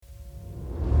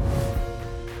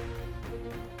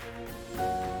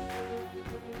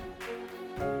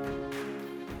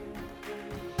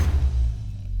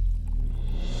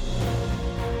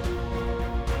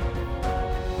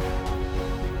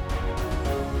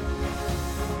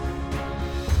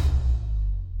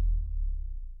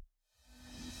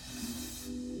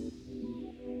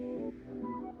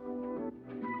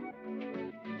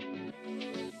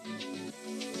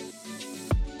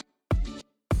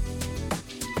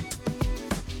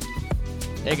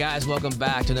Hey guys, welcome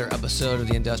back to another episode of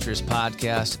the Industrious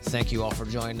Podcast. Thank you all for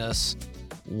joining us.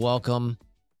 Welcome.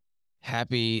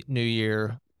 Happy New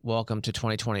Year. Welcome to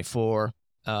 2024.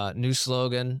 New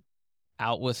slogan,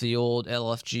 out with the old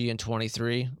LFG in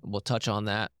 23. We'll touch on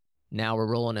that. Now we're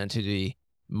rolling into the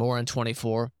more in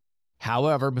 24.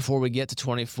 However, before we get to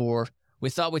 24, we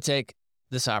thought we'd take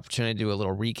this opportunity to do a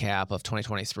little recap of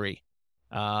 2023.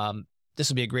 This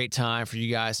would be a great time for you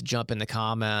guys to jump in the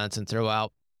comments and throw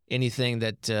out anything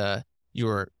that you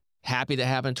were happy to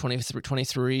happen in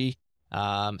 2023,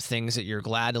 things that you're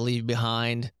glad to leave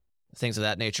behind, things of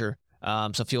that nature.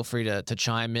 So feel free to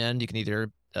chime in. You can either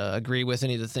agree with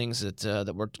any of the things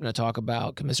that we're going to talk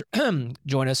about,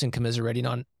 join us in commiserating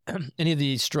on any of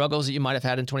the struggles that you might have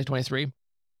had in 2023,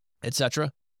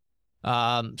 etc.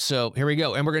 So here we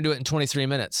go. And we're going to do it in 23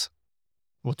 minutes.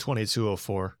 Well,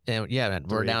 22:04. And yeah, man,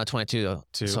 we're down to 22 though.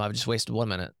 So I've just wasted 1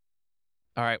 minute.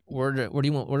 All right, where do we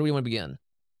want to begin?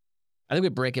 I think we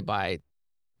break it by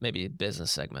maybe business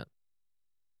segment.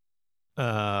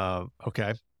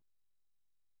 Okay.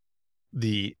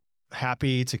 The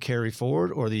happy to carry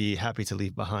forward or the happy to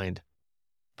leave behind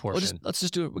portion? Let's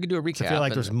just do it. We can do a recap. I feel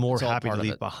like there's more happy to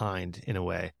leave behind in a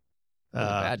way. It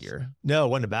wasn't a bad year. No, it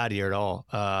wasn't a bad year at all.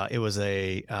 It was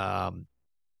it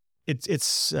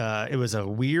was a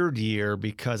weird year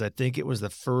because I think it was the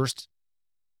first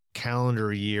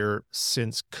calendar year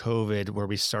since COVID where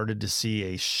we started to see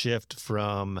a shift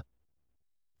from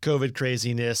COVID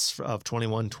craziness of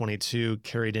 21, 22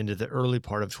 carried into the early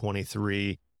part of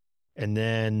 23. And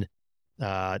then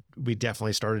we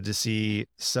definitely started to see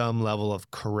some level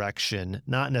of correction,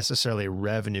 not necessarily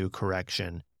revenue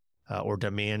correction or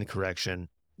demand correction,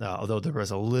 although there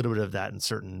was a little bit of that in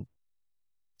certain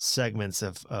segments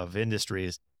of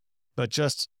industries, but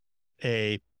just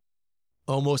you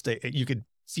could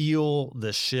feel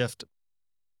the shift,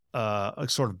 a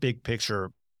sort of big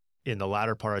picture in the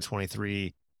latter part of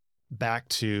 23 back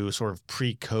to sort of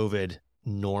pre-COVID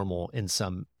normal in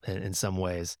some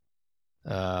ways.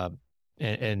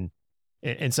 And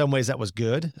in some ways that was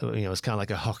good. It's kind of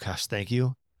like oh gosh, thank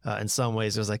you. In some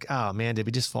ways it was like, oh man, did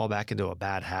we just fall back into a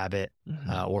bad habit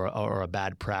or a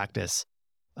bad practice?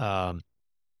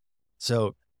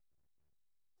 So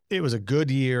it was a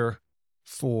good year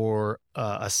for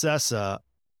Assessa,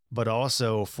 but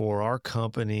also for our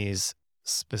companies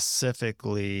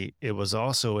specifically, it was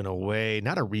also in a way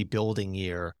not a rebuilding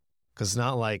year, because it's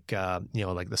not like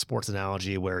like the sports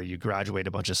analogy where you graduate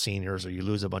a bunch of seniors or you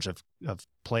lose a bunch of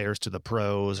players to the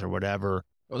pros or whatever,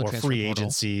 or free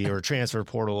agency or transfer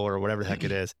portal or whatever the heck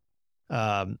it is.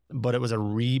 But it was a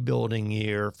rebuilding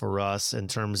year for us in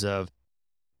terms of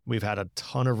we've had a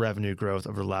ton of revenue growth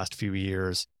over the last few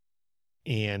years,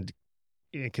 and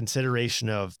in consideration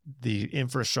of the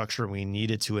infrastructure we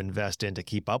needed to invest in to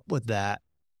keep up with that,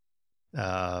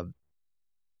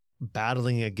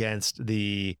 battling against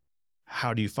the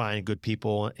how do you find good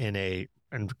people in a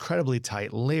incredibly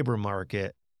tight labor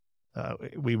market.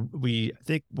 We I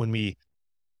think when we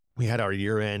had our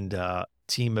year-end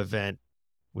team event,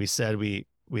 we said we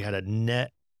had a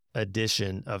net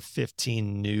addition of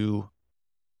 15 new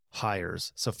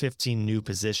hires. So 15 new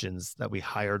positions that we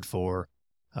hired for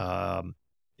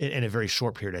in a very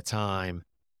short period of time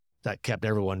that kept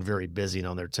everyone very busy and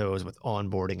on their toes with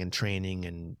onboarding and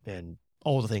training and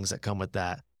all the things that come with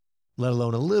that, let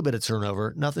alone a little bit of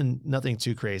turnover. Nothing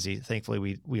too crazy.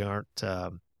 Thankfully, we aren't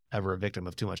ever a victim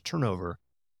of too much turnover,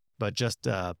 but just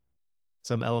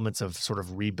some elements of sort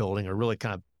of rebuilding or really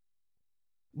kind of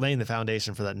laying the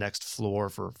foundation for that next floor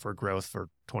for growth for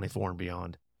 24 and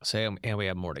beyond. And we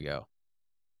have more to go.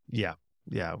 Yeah.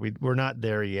 We're not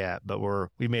there yet, but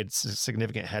we made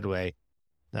significant headway,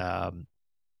 and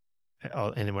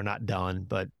we're not done,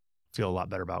 but feel a lot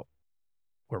better about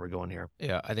where we're going here.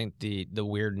 Yeah, I think the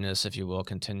weirdness, if you will,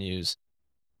 continues.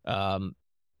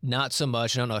 Not so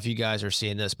much. I don't know if you guys are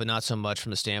seeing this, but not so much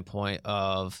from the standpoint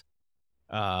of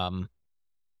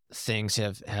things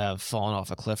have fallen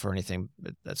off a cliff or anything.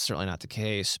 That's certainly not the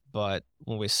case. But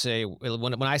when I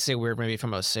say weird, maybe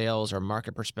from a sales or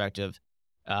market perspective,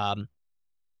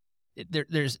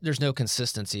 there's no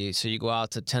consistency. So you go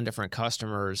out to 10 different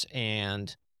customers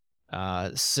and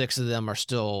 6 of them are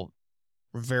still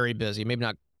very busy. Maybe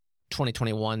not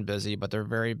 2021 busy, but they're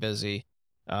very busy.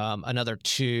 Another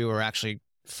 2 are actually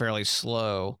fairly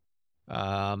slow.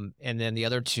 And then the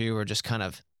other 2 are just kind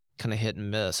of hit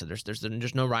and miss. So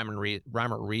there's no rhyme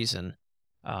or reason.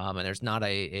 And there's not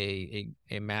a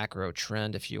macro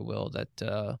trend, if you will,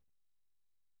 that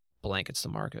blankets the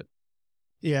market.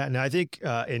 Yeah, and I think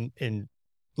in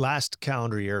last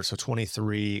calendar year, so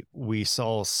 23, we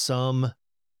saw some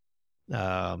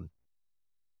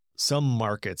some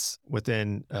markets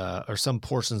within or some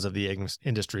portions of the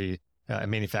industry and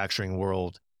manufacturing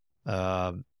world.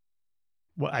 Well,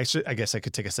 I guess I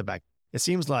could take a step back. It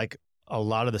seems like a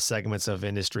lot of the segments of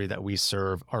industry that we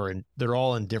serve they're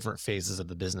all in different phases of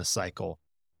the business cycle.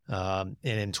 And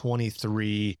in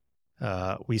 23,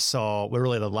 we saw,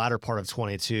 really the latter part of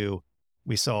 22,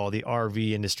 we saw the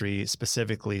RV industry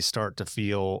specifically start to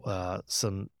feel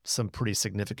some pretty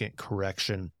significant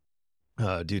correction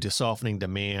due to softening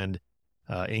demand,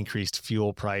 increased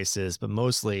fuel prices, but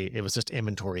mostly it was just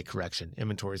inventory correction.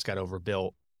 Inventories got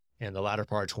overbuilt. In the latter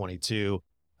part of 22,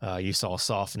 you saw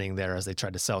softening there as they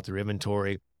tried to sell through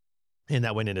inventory, and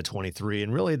that went into 23.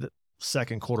 And really, the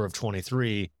second quarter of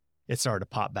 23, it started to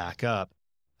pop back up.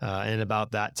 And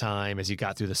about that time, as you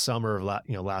got through the summer of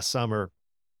last summer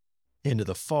into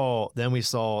the fall, then we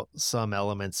saw some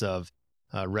elements of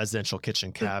residential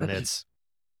kitchen cabinets,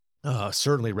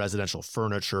 certainly residential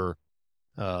furniture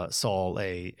saw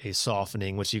a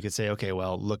softening, which you could say, okay,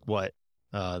 well, look what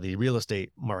the real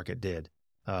estate market did.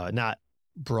 Not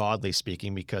broadly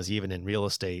speaking, because even in real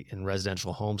estate and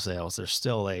residential home sales, there's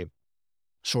still a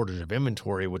shortage of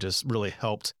inventory, which has really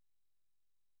helped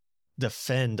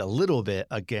defend a little bit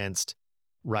against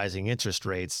rising interest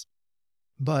rates.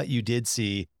 But you did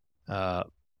see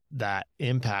that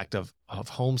impact of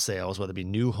home sales, whether it be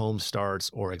new home starts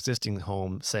or existing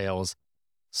home sales,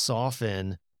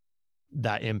 soften.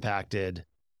 That impacted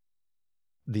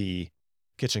the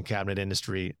kitchen cabinet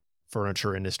industry,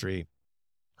 furniture industry,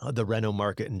 the reno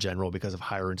market in general, because of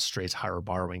higher interest rates, higher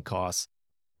borrowing costs.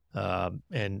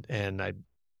 And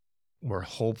we're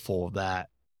hopeful that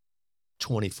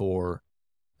 24,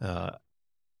 that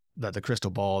the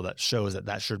crystal ball that shows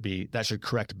that should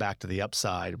correct back to the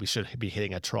upside. We should be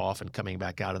hitting a trough and coming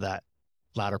back out of that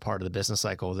latter part of the business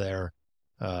cycle there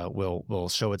will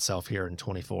show itself here in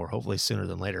 24, hopefully sooner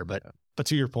than later. But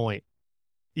to your point,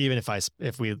 even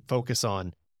if we focus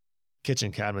on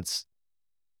kitchen cabinets,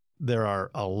 there are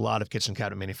a lot of kitchen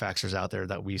cabinet manufacturers out there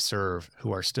that we serve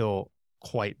who are still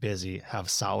quite busy, have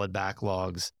solid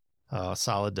backlogs,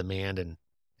 solid demand,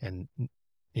 and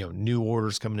new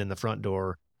orders coming in the front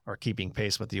door are keeping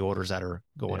pace with the orders that are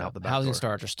going out the back Housing door.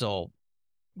 starts are still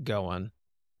going,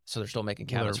 so they're still making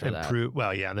cabinets for that.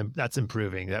 Well, yeah, that's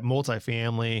improving. That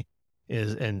multifamily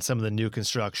and some of the new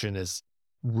construction is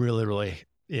really,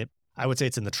 I would say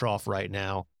it's in the trough right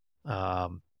now.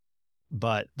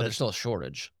 But there's still a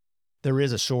shortage. There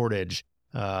is a shortage.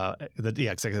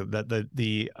 Exactly.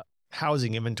 The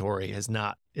housing inventory is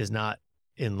not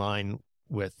in line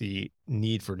with the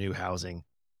need for new housing.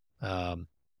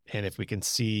 And if we can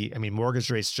see, mortgage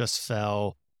rates just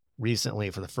fell recently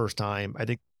for the first time. I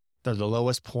think they're the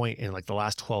lowest point in like the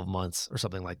last 12 months or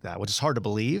something like that, which is hard to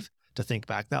believe, to think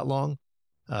back that long.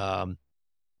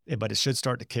 But it should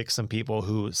start to kick some people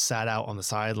who sat out on the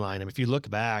sideline. If you look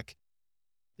back,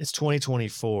 it's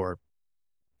 2024.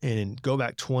 And go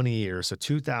back 20 years, so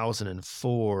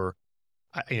 2004,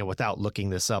 without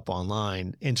looking this up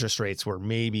online, interest rates were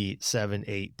maybe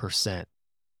 7-8%,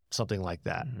 something like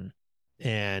that. Mm-hmm.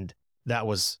 And that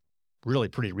was really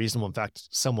pretty reasonable, in fact,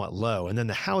 somewhat low. And then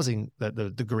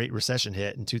the Great Recession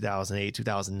hit in 2008,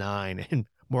 2009, and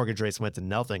mortgage rates went to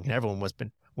nothing, and everyone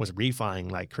was refining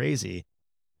like crazy.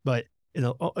 But in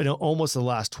almost the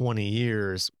last 20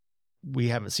 years, we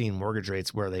haven't seen mortgage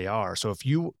rates where they are. So if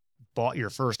you bought your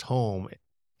first home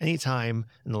anytime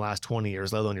in the last 20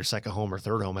 years, let alone your second home or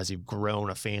third home, as you've grown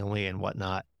a family and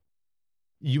whatnot,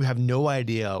 you have no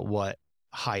idea what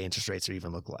high interest rates are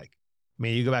even look like.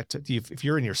 You go back to, if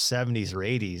you're in your 70s or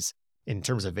 80s in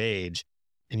terms of age,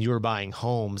 and you were buying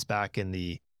homes back in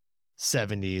the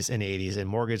 70s and 80s, and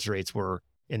mortgage rates were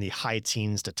in the high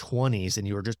teens to 20s, and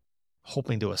you were just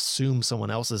hoping to assume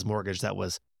someone else's mortgage that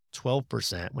was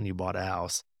 12% when you bought a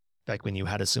house, back when you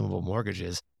had assumable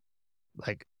mortgages,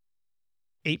 like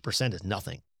 8% is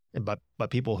nothing. But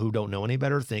people who don't know any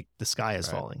better think the sky is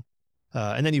falling.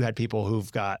 And then you had people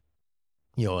who've got,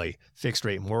 a fixed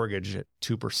rate mortgage at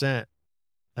 2%.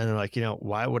 And they're like,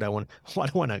 why do I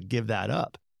want to give that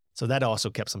up? So that also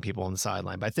kept some people on the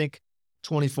sideline. But I think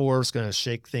 24 is going to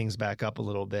shake things back up a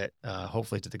little bit,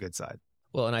 hopefully to the good side.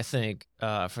 Well, and I think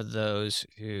for those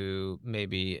who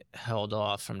maybe held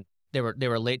off from, they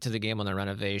were late to the game on their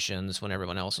renovations when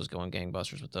everyone else was going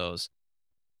gangbusters with those.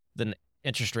 Then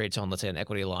interest rates on, let's say, an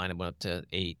equity line, it went up to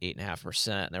 8.5%.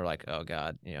 And they were like, oh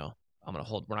God, I'm going to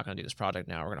hold, we're not going to do this project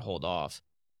now. We're going to hold off.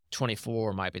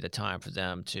 24 might be the time for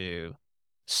them to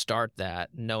start that,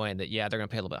 knowing that, they're going to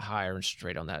pay a little bit higher interest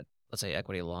rate on that, let's say,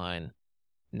 equity line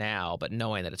now, but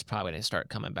knowing that it's probably going to start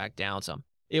coming back down some.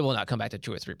 It will not come back to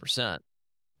 2 or 3%,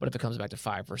 but if it comes back to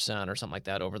 5% or something like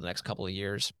that over the next couple of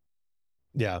years,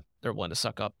 Yeah. they're willing to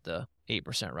suck up the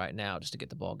 8% right now just to get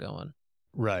the ball going.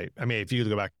 Right. I mean, if you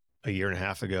go back a year and a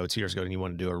half ago, 2 years ago, and you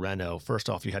want to do a reno, first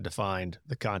off, you had to find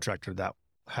the contractor that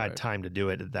had Right. time to do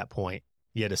it at that point.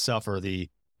 You had to suffer the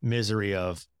misery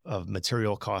of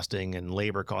material costing and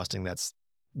labor costing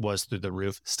was through the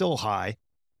roof, still high,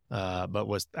 but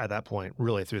was at that point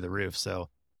really through the roof. So,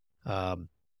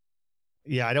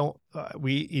 yeah, I don't,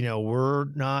 we're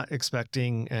not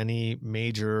expecting any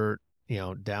major,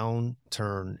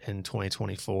 downturn in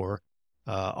 2024,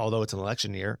 although it's an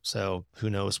election year. So who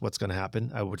knows what's going to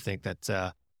happen? I would think that,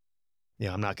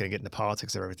 I'm not going to get into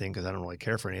politics of everything because I don't really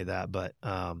care for any of that. But,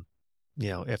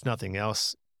 if nothing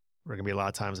else, we're going to be a lot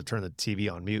of times to turn the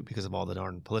TV on mute because of all the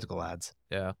darn political ads.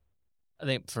 Yeah. I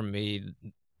think for me,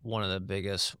 one of the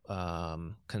biggest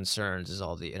concerns is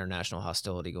all the international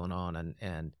hostility going on,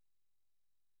 and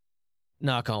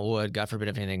knock on wood, God forbid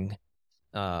if anything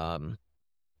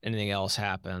else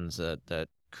happens that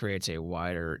creates a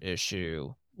wider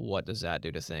issue, what does that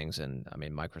do to things? And I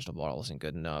mean, my crystal ball isn't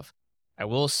good enough. I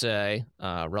will say,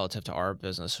 relative to our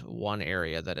business, one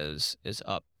area that is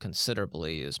up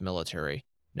considerably is military.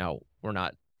 Now, we're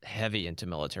not heavy into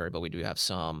military, but we do have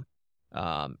some,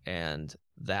 and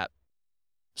that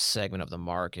segment of the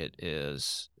market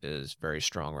is very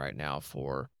strong right now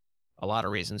for a lot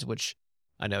of reasons, which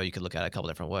I know you could look at it a couple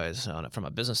different ways. From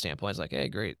a business standpoint, it's like, hey,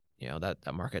 great, that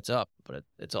market's up, but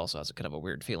it's also has a kind of a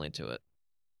weird feeling to it.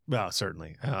 Well,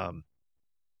 certainly.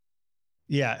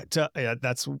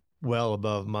 That's well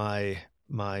above my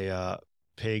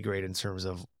pay grade in terms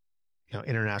of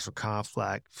international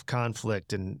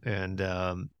conflict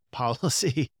and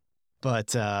policy.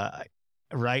 But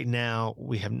right now,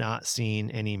 we have not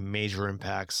seen any major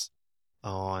impacts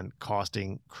on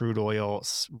costing. Crude oil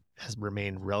has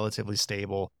remained relatively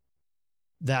stable.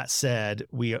 That said,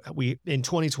 we in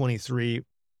 2023,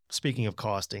 speaking of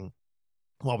costing,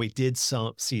 while we did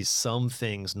see some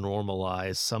things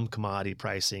normalize, some commodity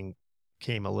pricing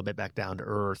came a little bit back down to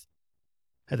earth.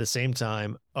 At the same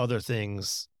time, other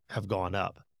things have gone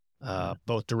up,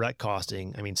 both direct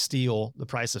costing. I mean, steel, the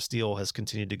price of steel has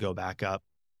continued to go back up,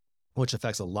 which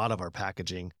affects a lot of our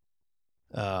packaging.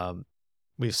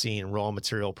 We've seen raw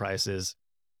material prices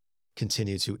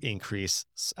continue to increase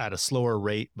at a slower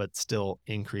rate, but still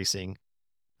increasing.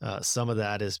 Some of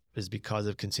that is because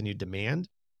of continued demand.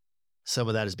 Some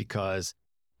of that is because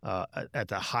at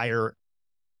the higher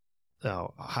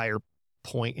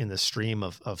point in the stream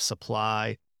of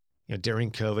supply,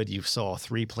 during COVID, you saw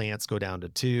 3 plants go down to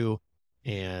 2,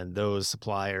 and those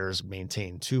suppliers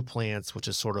maintain 2 plants, which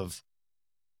is sort of,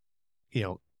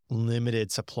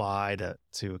 limited supply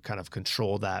to kind of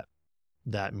control that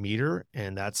meter,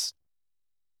 and that's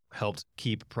helped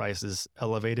keep prices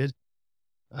elevated.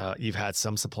 You've had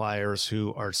some suppliers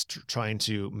who are trying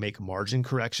to make margin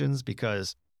corrections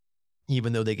because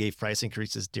even though they gave price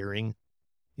increases during,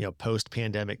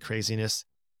 post-pandemic craziness,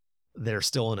 they're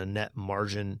still in a net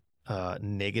margin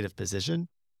negative position.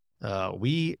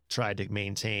 We tried to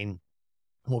maintain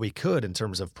what we could in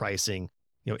terms of pricing,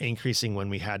 increasing when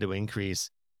we had to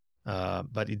increase.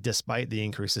 But despite the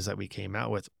increases that we came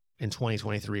out with in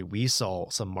 2023, we saw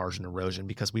some margin erosion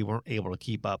because we weren't able to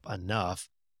keep up enough.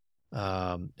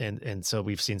 And so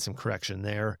we've seen some correction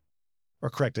there, or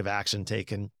corrective action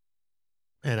taken.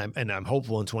 And I'm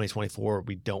hopeful in 2024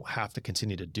 we don't have to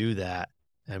continue to do that,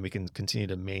 and we can continue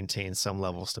to maintain some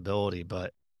level of stability.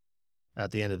 But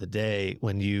at the end of the day,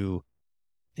 when you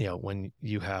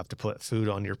have to put food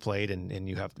on your plate and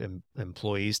you have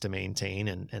employees to maintain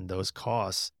and those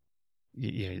costs,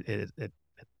 you've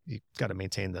got to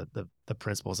maintain the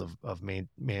principles of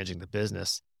managing the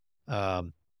business.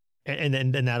 And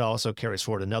then that also carries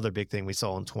forward. Another big thing we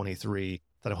saw in 23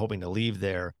 that I'm hoping to leave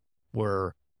there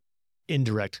were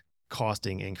indirect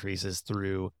costing increases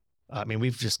through,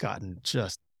 we've just gotten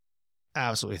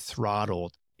absolutely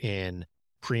throttled in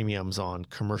premiums on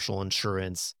commercial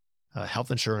insurance.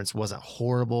 Health insurance wasn't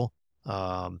horrible.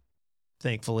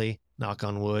 Thankfully, knock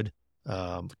on wood.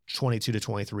 22 to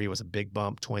 23 was a big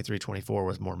bump. 23, 24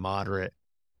 was more moderate.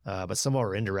 But some of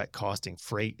our indirect costing,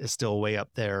 freight is still way up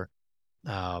there.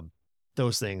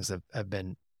 Those things have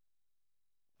been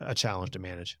a challenge to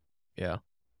manage. Yeah.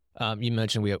 You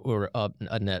mentioned we were up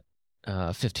a net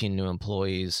 15 new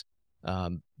employees.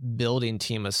 Building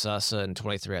Team Assessa in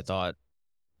 23, I thought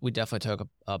we definitely took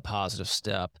a positive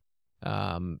step.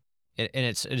 And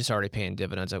it's already paying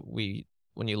dividends.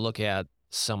 When you look at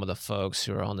some of the folks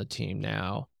who are on the team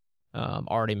now,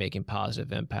 already making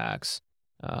positive impacts,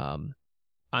 I'm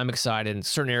excited. In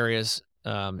certain areas,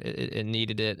 it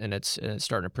needed it, and it's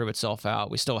starting to prove itself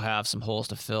out. We still have some holes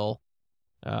to fill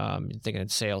Thinking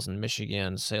of sales in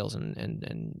Michigan, sales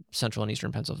in central and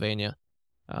eastern Pennsylvania,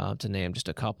 to name just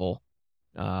a couple.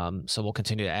 So we'll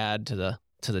continue to add to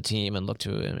the team and look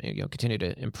to continue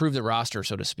to improve the roster,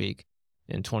 so to speak,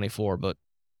 in 24. But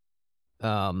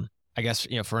I guess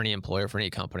for any employer, for any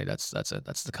company, that's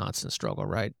the constant struggle,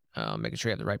 right? Making sure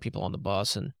you have the right people on the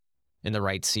bus and in the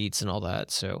right seats and all that.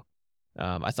 So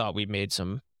I thought we made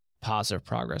some positive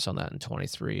progress on that in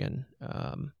 23, and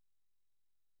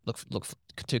look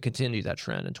to continue that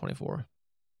trend in 24.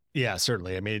 Yeah,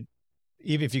 certainly. I mean,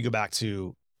 even if you go back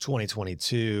to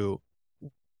 2022,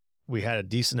 we had a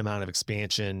decent amount of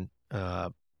expansion,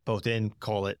 both in,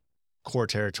 call it, core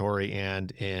territory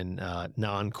and in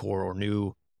non-core or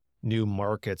new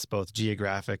markets, both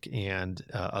geographic and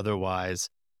otherwise.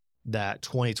 That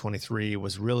 2023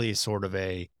 was really sort of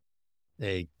a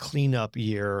cleanup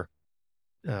year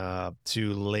to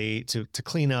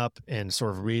clean up and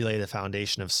sort of relay the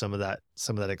foundation of some of that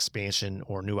expansion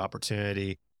or new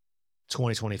opportunity.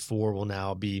 2024 will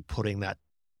now be putting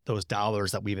those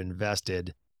dollars that we've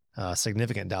invested,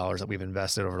 significant dollars that we've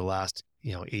invested over the last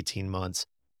 18 months,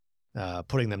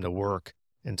 putting them to work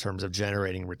in terms of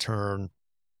generating return,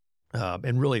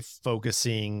 and really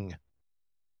focusing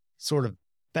sort of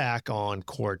back on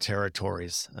core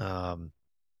territories,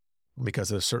 because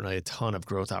there's certainly a ton of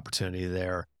growth opportunity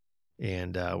there,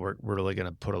 and we're really going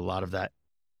to put a lot of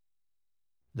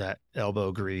that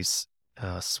elbow grease,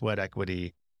 sweat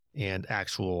equity, and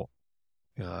actual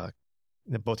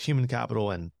both human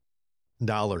capital and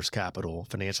dollars capital,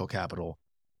 financial capital,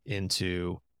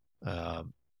 into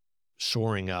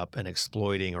shoring up and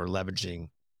exploiting or leveraging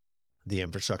the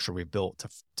infrastructure we've built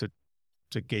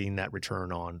to gain that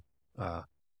return on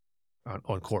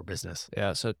core business.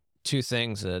 Yeah. So two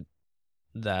things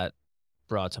that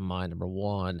brought to mind. Number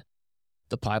one,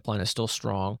 the pipeline is still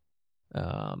strong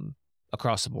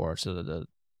across the board. So the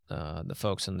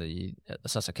folks in the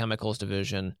Acessa Chemicals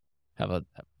division have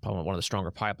probably one of the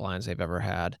stronger pipelines they've ever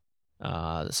had.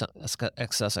 Acessa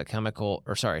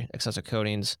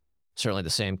Coatings, certainly the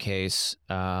same case.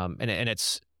 And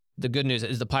it's, the good news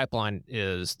is the pipeline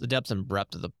is, the depth and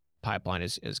breadth of the pipeline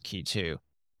is key too.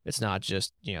 It's not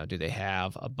just, do they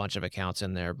have a bunch of accounts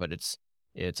in there, but it's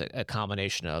a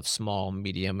combination of small,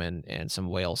 medium, and some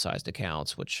whale-sized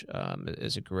accounts, which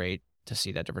is great to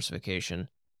see that diversification.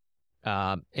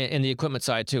 In the equipment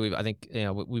side too, I think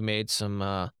we made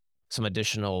some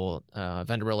additional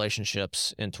vendor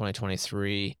relationships in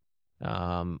 2023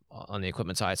 on the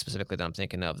equipment side specifically that I'm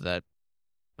thinking of, that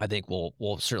I think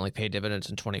will certainly pay dividends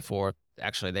in 24.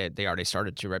 Actually, they already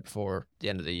started to right before the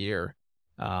end of the year,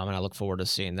 and I look forward to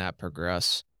seeing that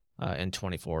progress in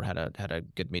 24. Had a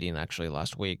good meeting actually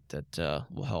last week that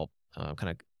will help kind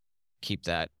of keep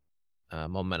that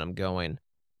momentum going.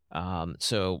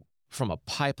 So from a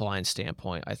pipeline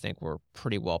standpoint, I think we're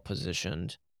pretty well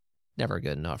positioned. Never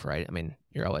good enough, right? I mean,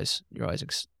 you're always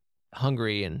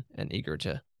hungry and eager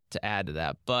to add to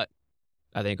that, but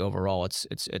I think overall it's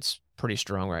pretty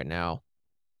strong right now.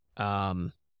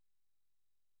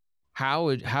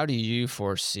 How do you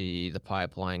foresee the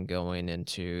pipeline going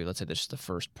into, let's say this is the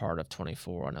first part of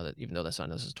 24? I know that even though this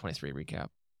is 23 recap.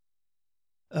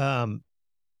 I'm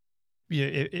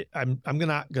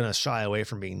not gonna shy away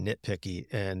from being nitpicky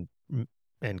and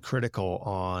critical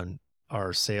on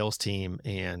our sales team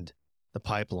and the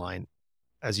pipeline.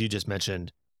 As you just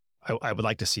mentioned, I would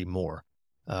like to see more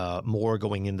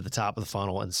going into the top of the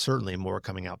funnel, and certainly more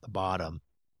coming out the bottom.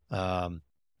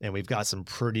 And we've got some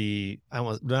pretty,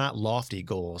 they're not lofty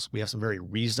goals. We have some very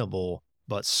reasonable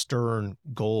but stern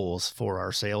goals for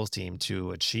our sales team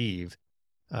to achieve.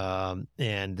 And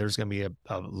there's going to be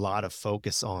a lot of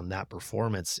focus on that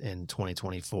performance in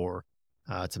 2024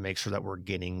 to make sure that we're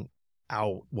getting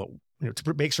out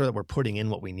to make sure that we're putting in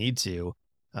what we need to,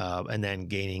 and then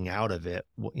gaining out of it,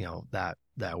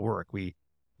 that work. We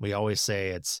always say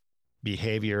it's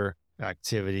behavior,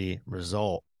 activity,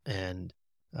 result, and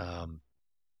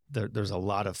there's a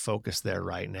lot of focus there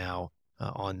right now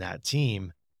on that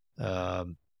team,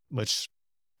 which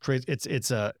creates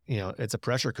it's a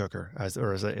pressure cooker,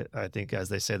 I think as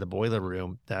they say, the boiler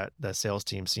room that the sales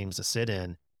team seems to sit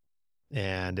in,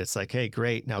 and it's like, hey,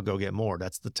 great, now go get more.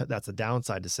 That's the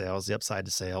downside to sales. The upside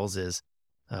to sales is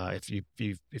if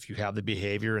you have the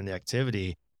behavior and the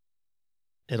activity,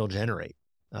 it'll generate.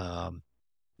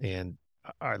 And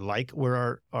I like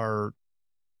where our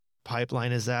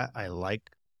pipeline is at. I like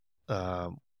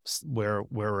where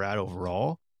we're at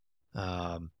overall,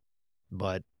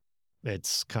 but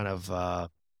it's kind of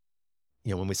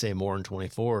when we say more in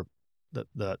 24,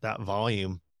 that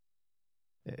volume,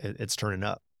 it's turning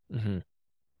up. Mm-hmm.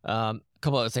 A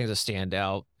couple other things that stand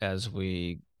out as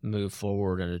we move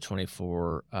forward into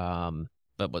 24.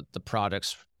 But what the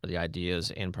products, or the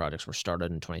ideas and projects were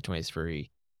started in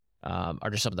 2023 are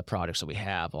just some of the products that we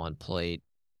have on plate.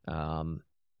 And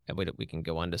we can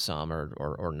go into some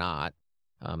or not,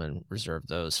 and reserve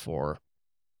those for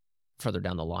further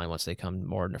down the line once they come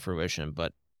more into fruition.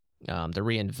 But the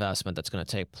reinvestment that's going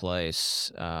to take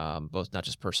place, both not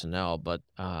just personnel, but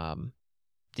the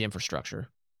infrastructure,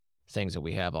 things that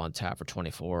we have on tap for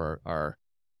 24 are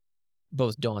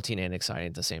both daunting and exciting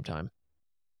at the same time.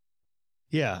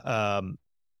 Yeah, I'm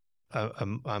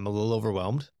a little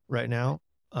overwhelmed right now,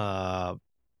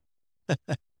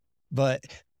 but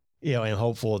I'm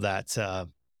hopeful that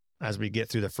as we get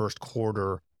through the first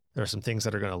quarter, there are some things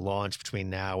that are going to launch between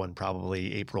now and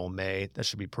probably April, May. That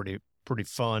should be pretty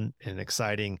fun and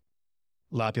exciting.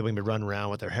 A lot of people can be running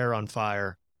around with their hair on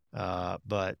fire,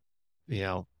 but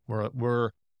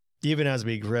we're even as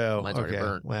we grow. Mine's already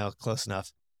burnt. Well, close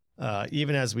enough.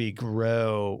 Even as we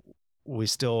grow, we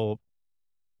still,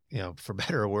 for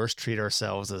better or worse, treat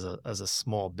ourselves as a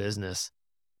small business,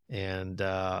 and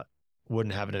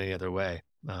wouldn't have it any other way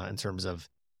in terms of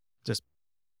just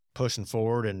pushing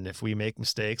forward. And if we make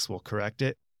mistakes, we'll correct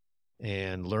it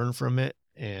and learn from it,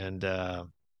 and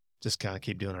just kind of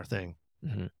keep doing our thing.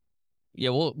 Mm-hmm. Yeah,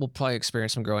 we'll probably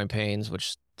experience some growing pains,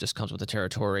 which just comes with the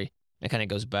territory. It kind of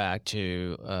goes back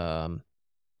to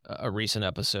a recent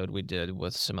episode we did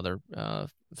with some other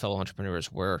fellow entrepreneurs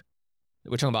where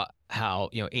we're talking about how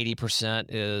 80%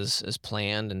 is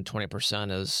planned and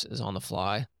 20% is on the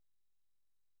fly.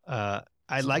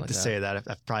 I'd like to say that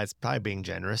it's probably being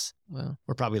generous. Well,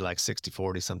 we're probably like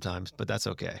 60-40 sometimes, but that's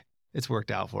okay. It's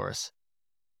worked out for us.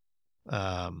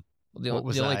 The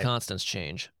only constants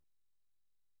change.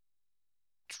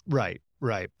 Right.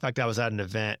 In fact, I was at an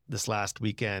event this last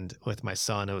weekend with my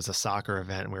son. It was a soccer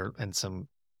event, and some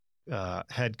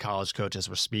head college coaches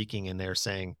were speaking, and they're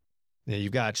saying,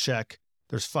 you've got to check.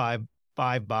 There's five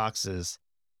boxes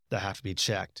that have to be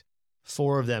checked.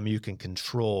 4 of them you can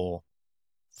control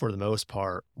for the most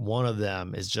part. 1 of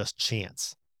them is just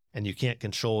chance, and you can't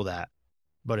control that.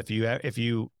 But if you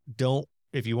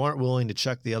aren't willing to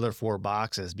check the other 4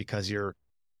 boxes because you're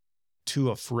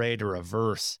too afraid or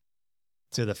averse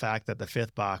to the fact that the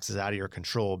 5th box is out of your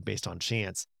control based on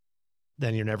chance,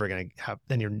 then you're never going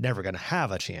to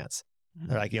have a chance. Mm-hmm.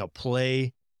 They're like,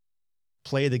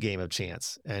 play the game of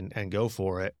chance and go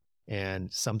for it.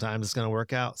 And sometimes it's going to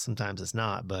work out, sometimes it's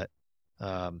not. But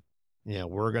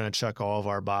we're going to check all of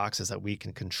our boxes that we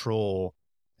can control,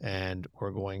 and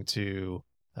we're going to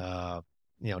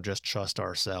just trust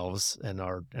ourselves and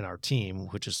our team,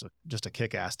 which is just a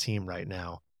kick-ass team right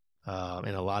now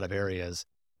in a lot of areas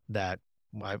that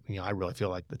I really feel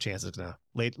like the chance is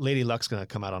Lady Luck's going to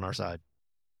come out on our side.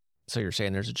 So you're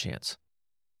saying there's a chance?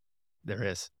 There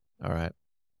is. All right.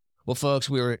 Well, folks,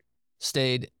 we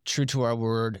stayed true to our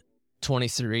word.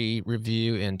 23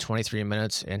 review in 23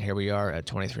 minutes, and here we are at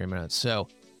 23 minutes. So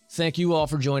thank you all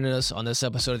for joining us on this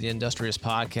episode of the Industrious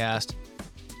Podcast.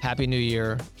 Happy New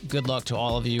Year. Good luck to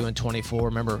all of you in 24.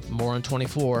 Remember, more in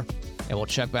 24, and we'll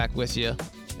check back with you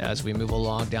as we move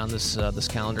along down this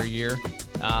calendar year.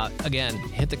 Again,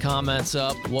 hit the comments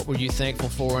up. What were you thankful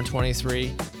for in 23?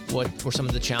 What were some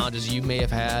of the challenges you may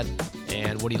have had?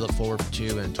 And what do you look forward to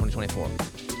in 2024?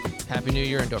 Happy New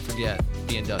Year, and don't forget,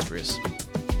 be industrious.